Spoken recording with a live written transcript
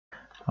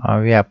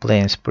We are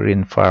playing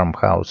Spring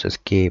Farmhouse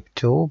Escape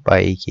 2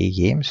 by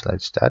EkeyGames.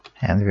 Let's start.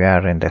 And we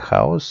are in the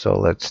house, so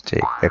let's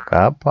take the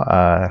cup,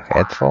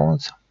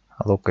 headphones,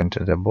 look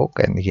into the book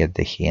and get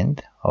the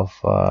hint of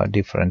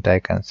different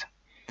icons.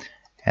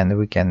 And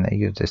we can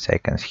use these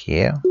icons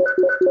here.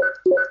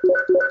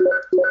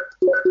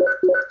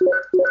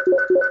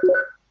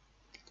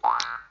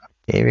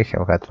 Okay, we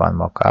have got one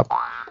more cup.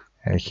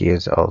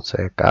 Here's also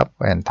a cup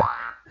and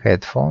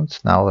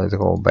headphones. Now let's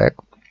go back.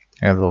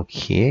 And look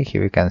here,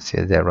 we can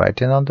see the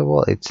writing on the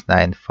wall. It's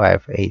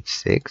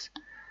 9586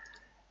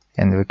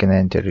 and we can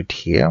enter it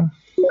here.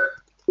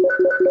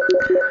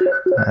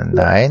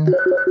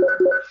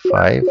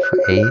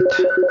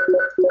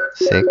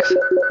 9586.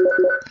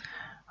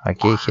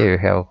 Okay, here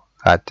we have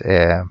got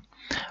a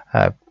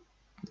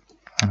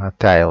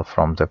tile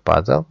from the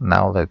puzzle.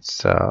 Now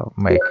let's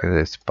make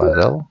this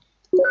puzzle.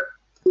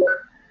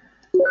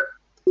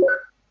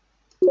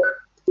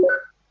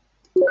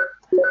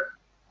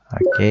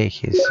 Okay,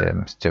 he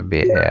seems to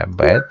be a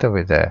bed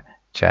with a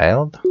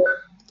child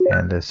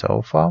and a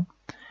sofa,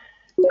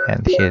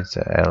 and here's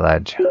a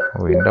large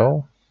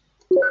window.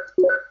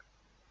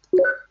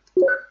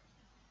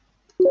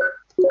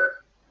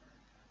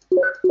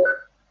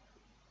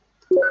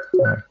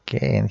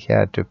 Okay, and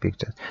here are two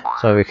pictures.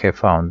 So we have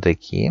found the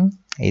key.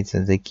 It's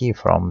the key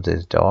from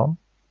this door.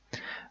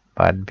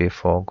 But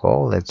before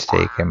go, let's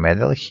take a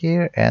medal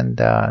here and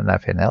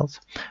nothing else.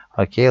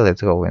 Okay,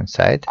 let's go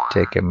inside,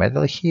 take a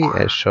medal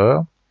here,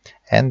 sure.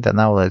 And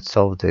now let's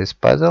solve this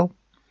puzzle.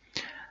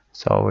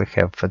 So we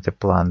have the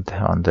plant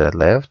on the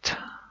left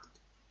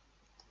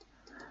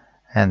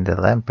and the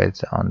lamp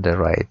is on the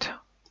right.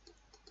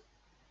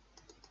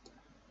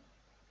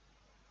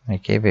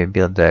 Okay, we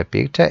build the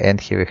picture and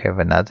here we have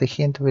another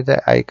hint with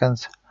the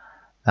icons.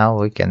 Now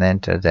we can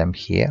enter them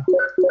here.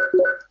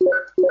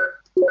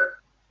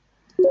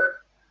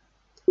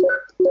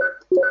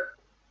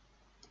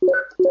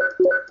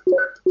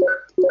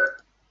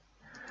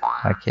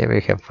 Okay, we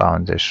have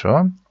found the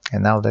shoe,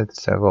 and now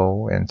let's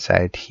go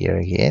inside here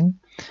again.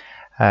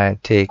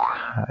 Take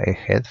a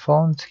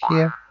headphones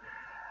here,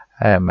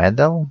 a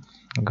medal,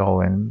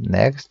 go in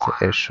next,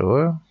 a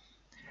shoe,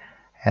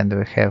 and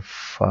we have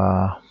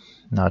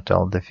not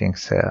all the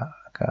things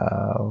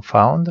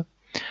found.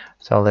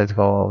 So let's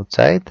go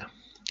outside,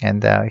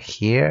 and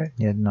here,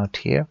 not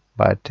here,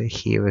 but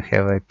here we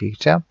have a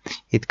picture.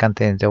 It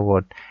contains the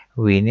word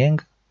winning,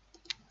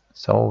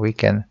 so we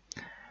can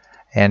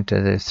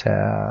enter this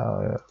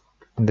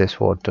this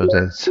word to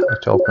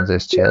open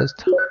this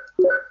chest.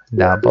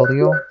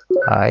 W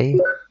I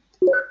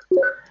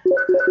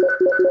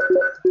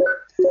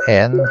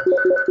N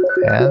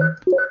N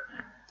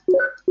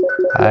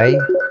I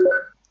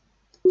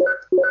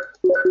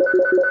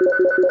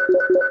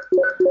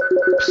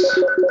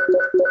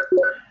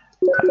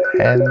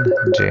N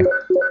G.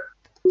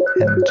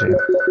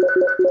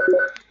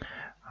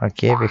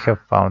 Okay, we have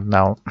found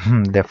now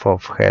the 4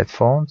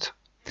 headphones.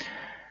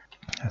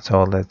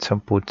 So let's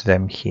put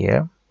them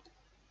here.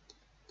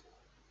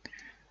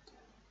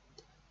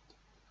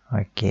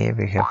 Okay,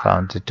 we have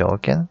found the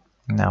token.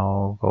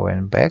 Now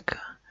going back,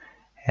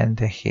 and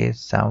here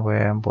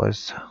somewhere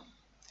was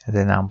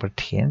the numbered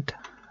hint.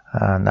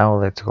 Now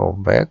let's go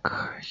back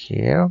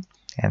here,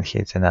 and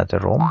here's another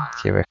room.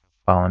 Here we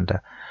found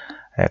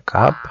a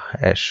cup,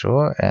 a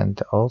shoe, and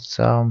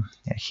also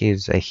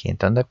here's a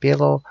hint on the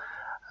pillow.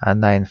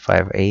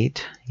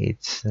 958.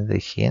 It's the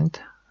hint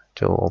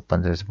to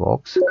open this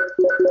box.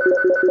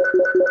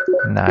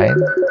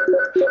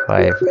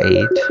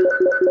 958.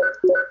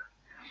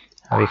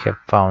 We have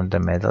found the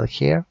medal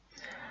here,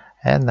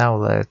 and now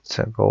let's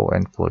go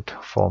and put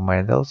 4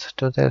 medals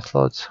to the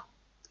slots.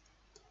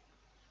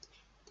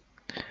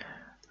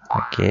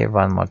 Okay,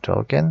 one more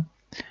token,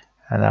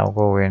 and now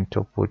going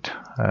to put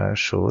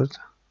shoes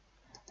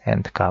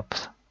and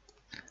cups.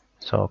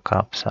 So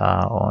cups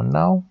are on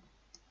now,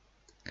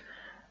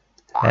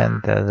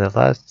 and the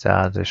last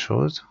are the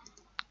shoes,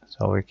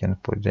 so we can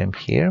put them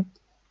here.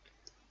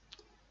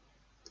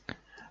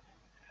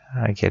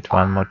 I get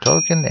one more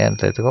token,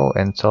 and let's go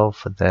and solve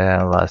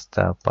the last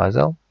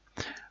puzzle.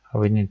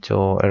 We need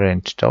to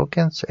arrange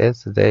tokens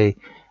as they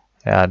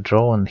are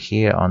drawn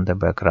here on the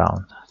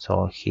background.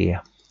 So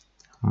here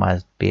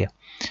must be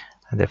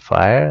the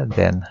fire,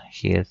 then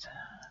here's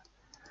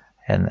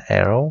an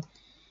arrow,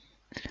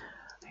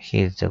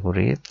 here's the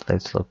grid.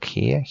 Let's look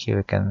here. Here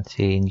we can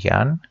see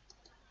Yan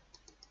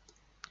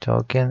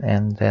token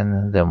and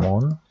then the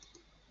moon.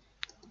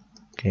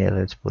 Okay,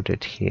 let's put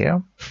it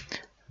here.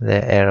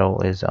 The arrow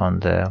is on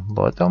the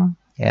bottom,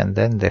 and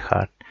then the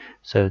heart.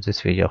 So if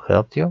this video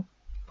helped you,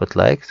 put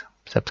likes,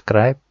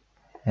 subscribe,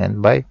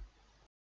 and bye.